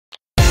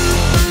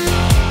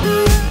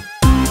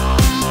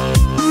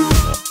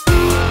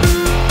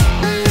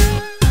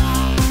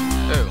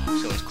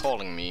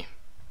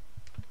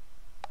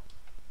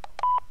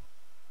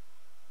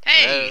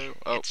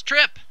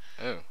Trip.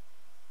 Oh.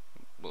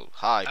 Well,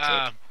 hi,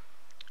 Trip.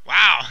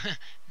 Wow.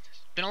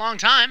 It's been a long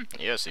time.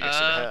 Yes, it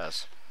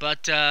has.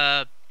 But,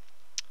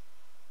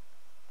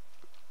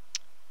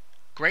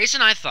 Grace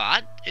and I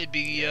thought it'd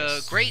be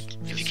great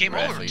if you came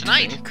over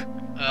tonight.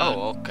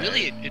 Oh, okay.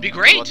 Really, it'd be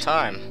great. What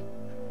time?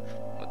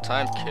 What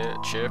time,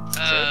 Chip,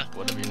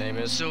 whatever your name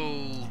is? So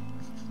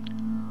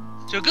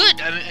good.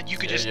 I mean, you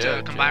could just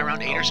come by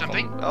around 8 or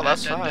something. Oh,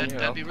 that's fine.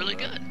 That'd be really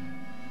good.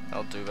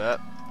 I'll do that.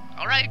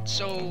 All right.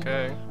 So.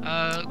 Okay.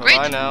 Great.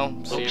 Bye now.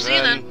 See you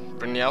then.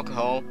 Bring the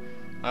alcohol.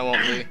 I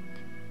won't be.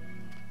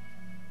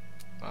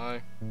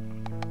 Bye.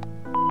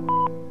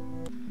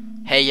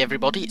 Hey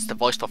everybody, it's the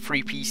voice for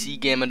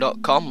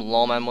FreePCGamer.com,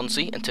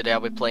 Lawman1C, and today I'll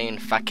be playing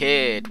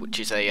Façade,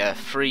 which is a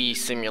free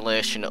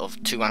simulation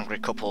of two angry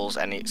couples,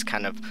 and it's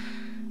kind of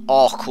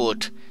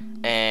awkward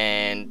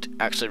and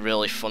actually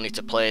really funny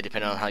to play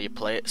depending on how you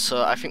play it.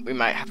 So I think we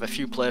might have a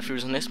few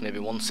playthroughs on this, maybe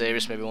one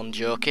serious, maybe one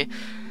jokey.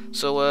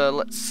 So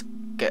let's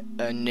get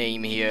a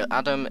name here.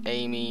 Adam,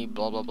 Amy,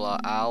 blah blah blah,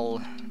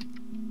 Al,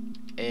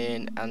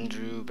 Ian,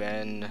 Andrew,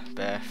 Ben,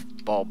 Beth,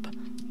 Bob.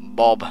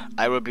 Bob.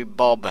 I will be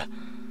Bob.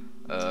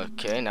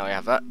 Okay, now we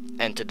have that.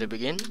 Enter to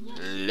begin.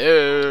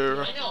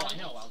 Hello. I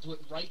know. I'll do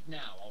it right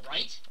now,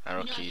 alright?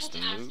 Arrow keys to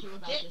move.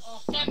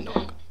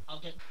 No.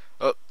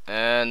 Oh,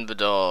 and the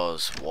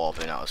doors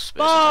warping out of space.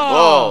 Bob!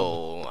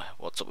 Whoa!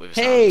 What's up with his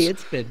Hey, hands?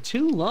 it's been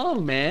too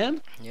long,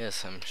 man.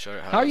 Yes, I'm sure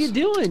it has. How are you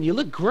doing? You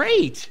look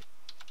great.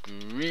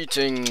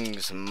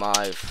 Greetings,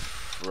 my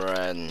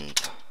friend.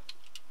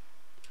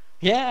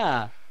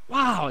 Yeah.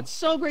 Wow, it's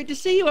so great to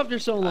see you after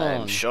so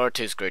long. I'm sure it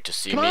is great to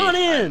see Come me. on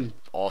in. I'm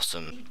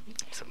awesome.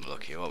 Let's have a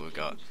look here what we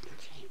got.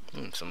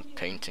 Some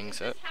paintings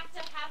there.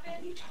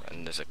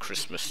 And there's a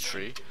Christmas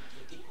tree.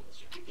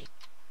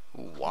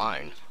 Ooh,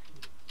 wine.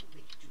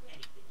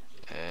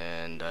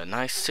 And a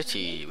nice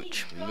city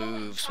which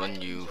moves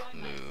when you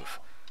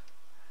move.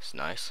 It's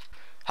nice.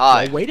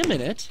 Hi. Well, wait a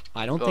minute.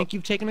 I don't think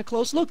you've taken a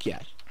close look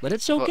yet. Let it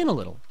soak in a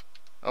little.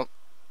 Oh,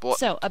 what?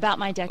 So, about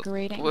my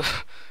decorating?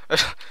 I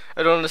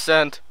don't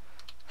understand.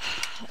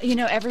 You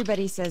know,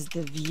 everybody says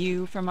the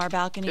view from our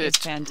balcony is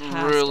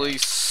fantastic. It really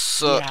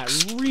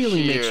sucks. Yeah, it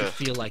really makes you here.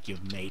 feel like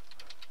you've made.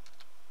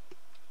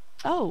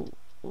 Oh,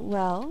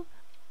 well.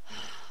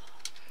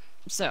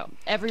 So,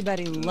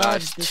 everybody loves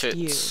Nice this tits.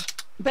 view.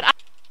 But I...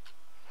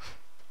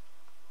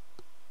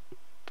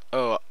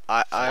 Oh,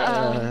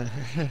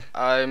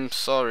 I'm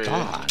sorry.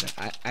 God,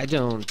 I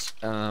don't,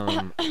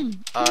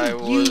 I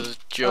was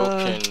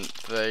joking.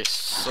 They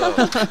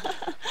suck.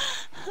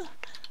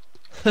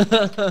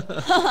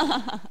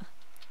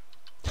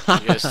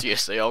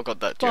 yes, they all got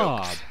that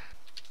joke.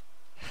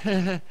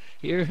 Bob.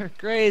 You're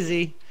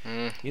crazy.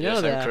 You know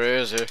yes, that. I'm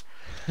crazy.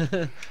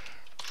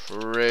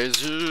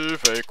 Crazy,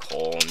 they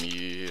call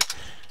me.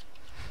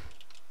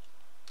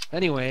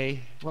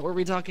 Anyway, what were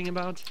we talking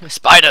about?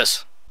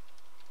 Spiders!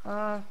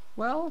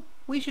 Well,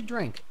 we should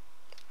drink.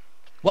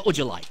 What would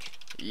you like?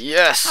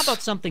 Yes! How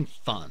about something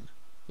fun?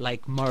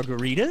 Like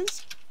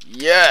margaritas?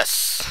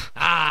 Yes!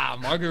 Ah,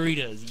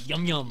 margaritas.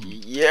 Yum yum.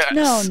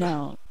 Yes!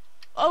 No.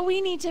 Oh,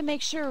 we need to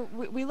make sure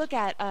we look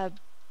at,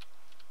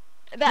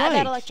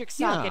 that electric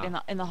socket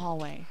in the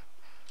hallway.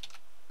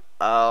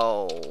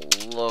 I'll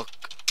look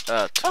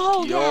at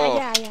your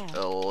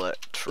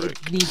electric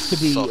It needs to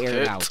be socket.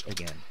 aired out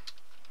again.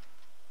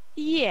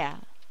 Yeah.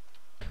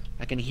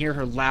 I can hear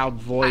her loud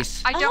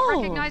voice. I don't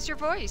recognize your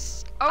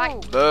voice. Oh,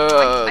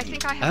 I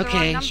think I have the wrong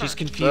Okay, number. she's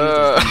confused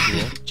as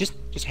usual.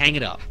 Just hang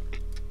it up.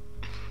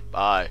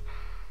 Bye.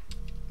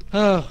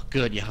 Oh,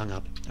 good, you hung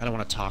up. I don't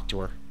want to talk to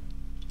her.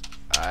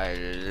 I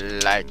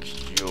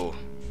like you,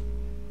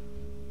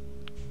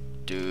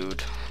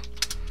 dude.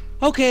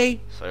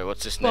 Okay, Sorry,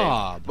 what's his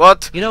Bob. name?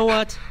 What? You know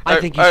what?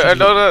 I think you should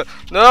leave.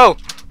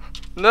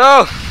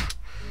 No!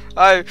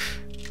 I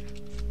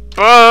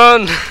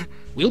burn.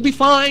 We'll be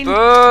fine.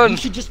 Burn. You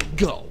should just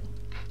go.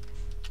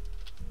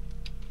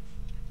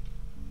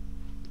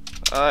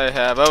 I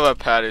have other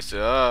patties.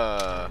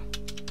 I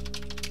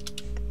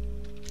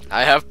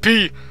have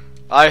pee.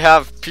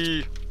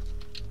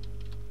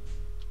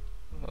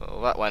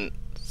 Oh, that went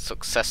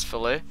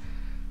successfully.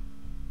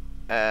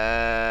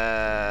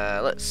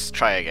 Let's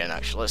try again.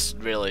 Actually, let's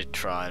really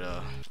try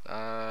though.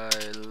 I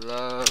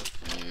love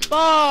you,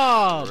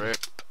 Bob. Rip.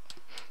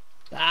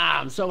 Ah,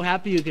 I'm so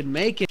happy you could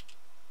make it.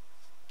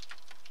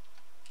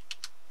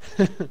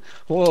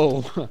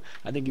 Whoa,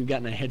 I think you've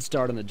gotten a head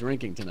start on the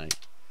drinking tonight.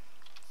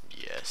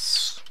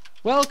 Yes.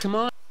 Well, come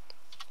on.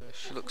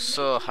 She looks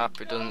so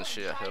happy, doesn't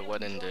she, at her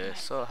wedding day?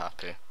 So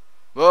happy.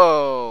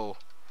 Whoa!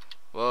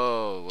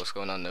 Whoa, what's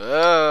going on there?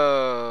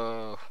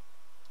 Whoa!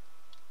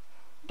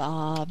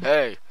 Bob.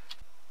 Hey!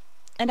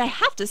 And I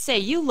have to say,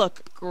 you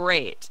look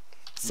great.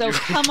 So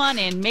come on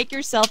in, make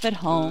yourself at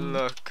home.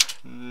 Look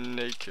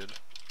naked.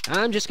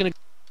 I'm just gonna...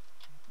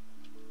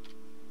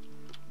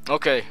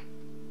 Okay.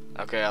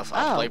 Okay, I'll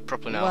play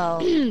properly now.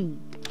 Well,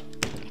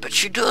 But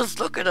she does,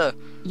 look at her!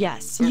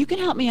 yes, you can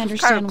help me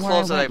understand where I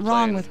clothes are they went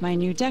wrong playing? with my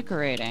new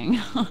decorating.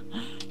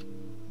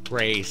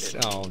 Grace.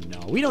 Oh, no.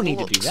 We don't need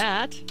to do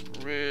that.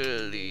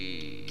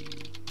 Really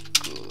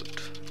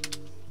good.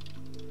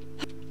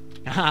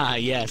 Ah,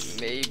 yes.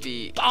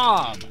 Maybe.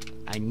 Bob!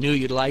 I knew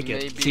you'd like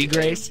it. Maybe See,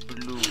 Grace? a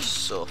blue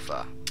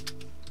sofa.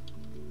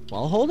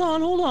 Well, hold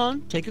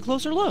on. Take a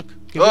closer look.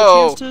 Give it a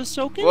Whoa! chance to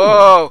soak in.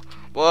 Whoa!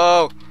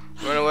 Whoa!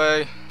 Run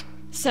away!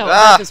 So,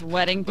 Ah! this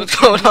wedding What's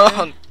picture going here?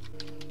 on?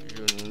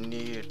 You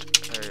need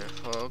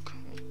a hug,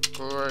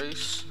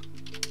 Grace.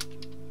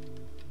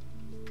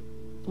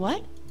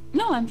 What?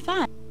 No, I'm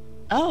fine.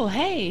 Oh,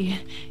 hey.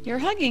 You're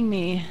hugging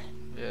me.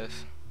 Yes.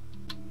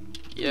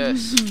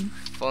 Yes.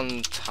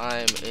 Fun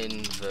time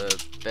in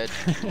the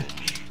bedroom.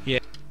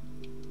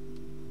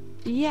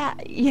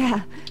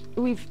 Yeah.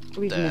 We've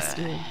The missed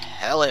you.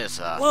 hell is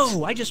that?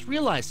 Whoa, I just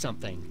realized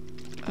something.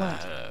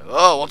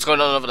 Oh, what's going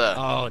on over there?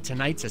 Oh,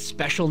 tonight's a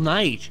special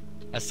night.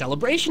 A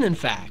celebration, in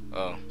fact.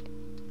 Oh.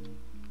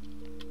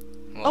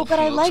 Oh, but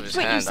I liked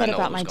what you said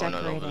about my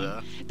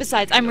decorating.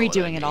 Besides, I'm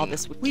redoing it all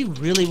this week. We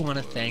really want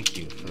to thank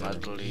you for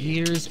Madly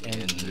years and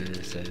in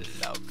years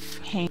of... love.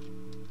 Hey.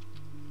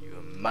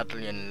 You're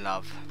madly in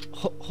love.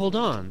 Hold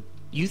on.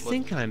 You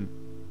think I'm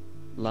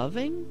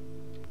loving?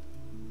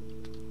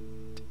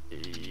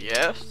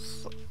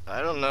 Yes.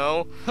 I don't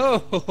know.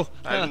 Oh,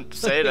 I didn't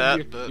say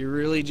that, but You're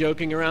really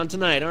joking around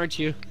tonight, aren't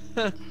you?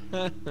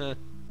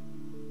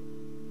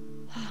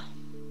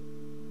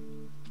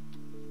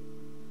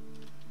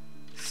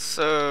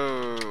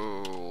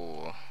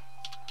 So.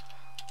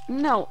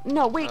 No,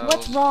 wait,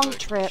 what's how's wrong, the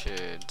Trip?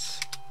 kids?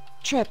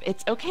 Trip,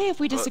 it's okay if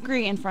we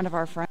disagree in front of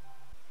our friends.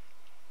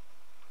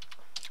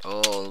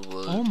 All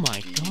will Oh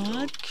my be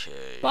God.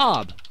 okay.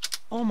 Bob.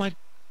 Oh my...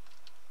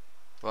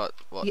 What?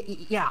 What?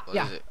 Yeah.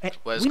 Is it?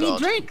 Where's We need God?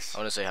 drinks. I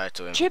want to say hi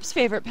to him. Trip's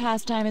favorite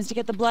pastime is to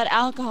get the blood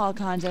alcohol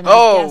content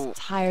Oh! of his guests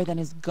higher than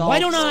his golf. Why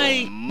don't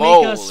I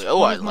moly. make us Oh,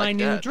 one I of my like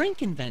new that.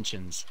 drink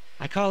inventions?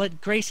 I call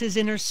it Grace's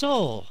Inner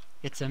Soul.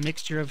 It's a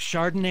mixture of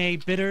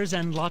Chardonnay, bitters,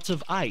 and lots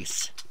of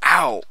ice.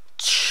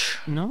 Ouch!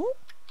 No?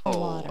 Oh,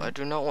 Water. I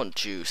do not want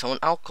juice. I want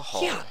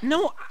alcohol. Yeah,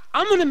 no,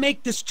 I'm gonna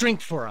make this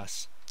drink for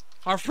us.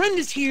 Our friend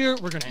is here,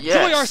 we're gonna enjoy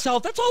Yes.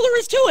 ourselves, that's all there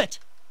is to it.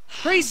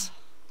 Grace,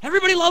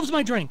 everybody loves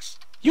my drinks.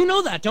 You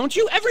know that, don't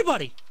you?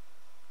 Everybody.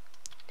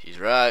 He's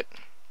right.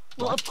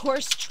 Well, of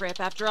course, Trip.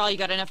 After all, you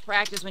got enough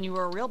practice when you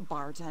were a real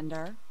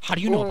bartender. How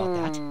do you know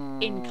about that?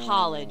 In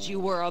college, you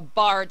were a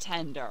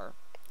bartender.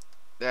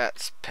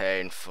 That's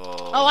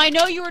painful. Oh, I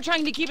know you were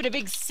trying to keep it a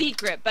big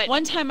secret, but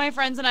one time my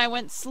friends and I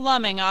went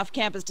slumming off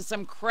campus to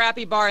some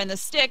crappy bar in the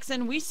sticks,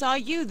 and we saw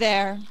you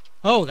there.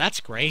 Oh, that's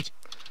great.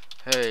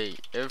 Hey,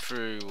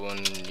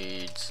 everyone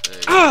needs a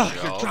Ugh,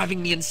 job. you're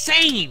driving me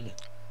insane.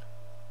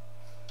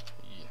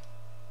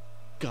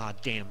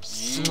 Goddamn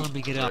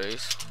slumming it up.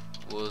 Grace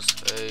was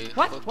a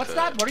What? hooker. What's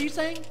that? What are you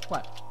saying?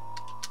 What?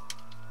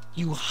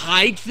 You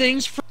hide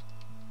things from...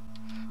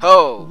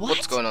 Oh, What?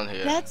 what's going on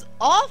here? That's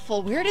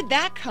awful. Where did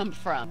that come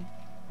from?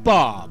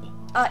 Bob.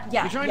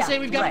 Yeah. You're trying to say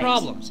we've got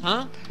problems,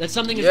 huh? That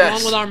something is Yes.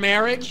 wrong with our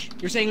marriage?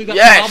 You're saying we've got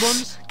Yes!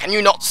 problems? Can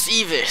you not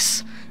see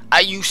this?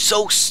 Are you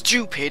so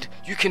stupid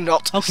you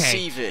cannot Okay,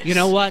 see this? you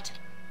know what?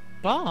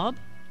 Bob,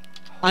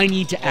 I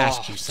need to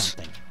ask you What?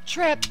 something.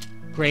 Trip.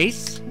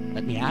 Grace,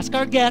 let me ask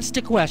our guest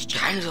a question.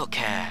 Kinda don't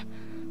care.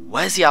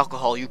 Where's the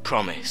alcohol you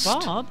promised?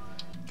 Bob?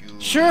 You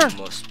Sure.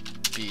 must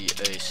be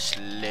a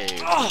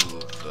slave Oh, to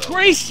the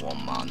Grace,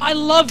 woman. I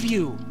love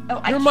you.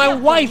 Oh, I You're my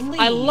can't wife.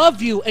 I believe-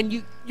 love you,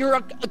 and you're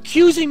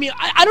accusing me.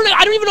 I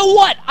don't even know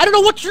what. I don't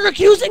know what you're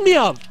accusing me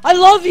of. I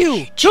love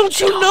you. Don't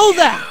you know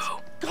that?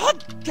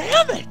 God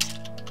damn it.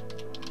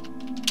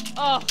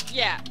 Oh,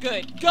 yeah,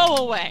 good. Go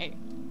away.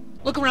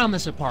 Look around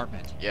this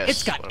apartment. Yes,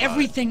 It's got what about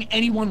everything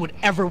anyone would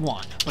ever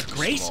want. But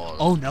Grace? small.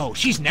 Oh no,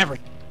 she's never...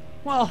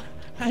 Well,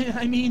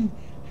 I mean...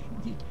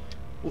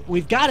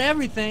 We've got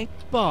everything.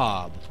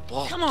 Bob,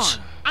 What? come on.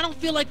 I don't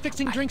feel like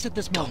fixing drinks at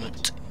this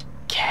moment.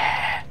 Don't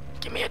care.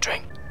 Give me a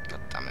drink. God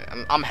damn it.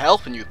 I'm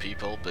helping you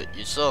people, but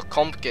you're so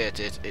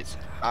complicated, it's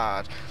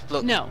hard.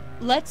 Look, No,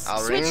 let's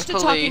I'll ring switch to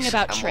police talking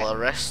about and Trip. we'll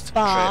arrest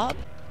Bob,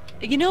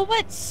 Trip. you know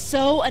what's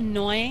so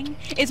annoying?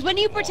 Is when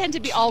you pretend to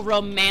be all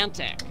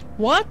romantic.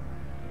 What?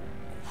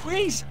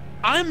 Grace,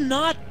 I'm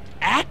not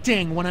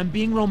acting when I'm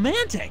being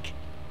romantic.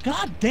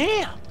 God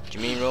damn. Do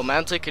you mean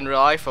romantic in real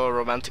life or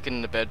romantic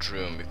in the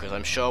bedroom? Because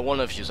I'm sure one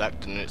of you's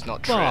acting and it's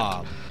not Trip.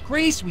 Bob,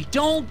 Grace, we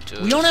don't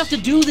have to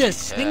do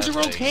this. Things are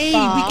okay.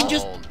 We can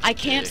just... I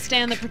can't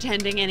stand the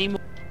pretending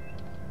anymore.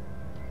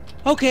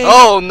 Okay.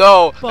 Oh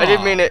no! I didn't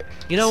Bob, mean it.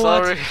 You know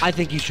Sorry. what? I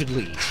think you should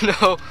leave.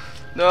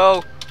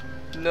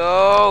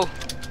 No.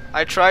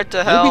 I tried to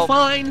You'll help. be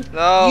fine.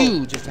 No.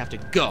 You just have to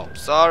go.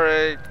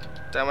 Sorry.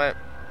 Damn it.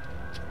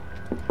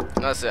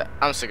 That's it.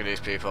 I'm sick of these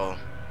people.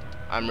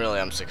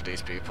 I'm sick of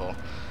these people.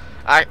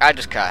 I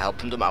just can't help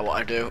them no matter what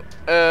I do.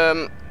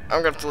 I'm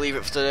gonna have to leave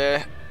it for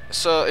today.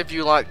 So if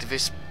you liked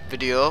this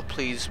video,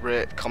 please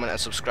rate, comment and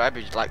subscribe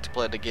if you'd like to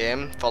play the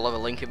game. Follow the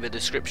link in the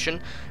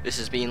description. This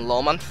has been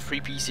Lawman,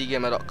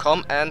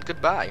 FreePCGamer.com, and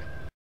goodbye.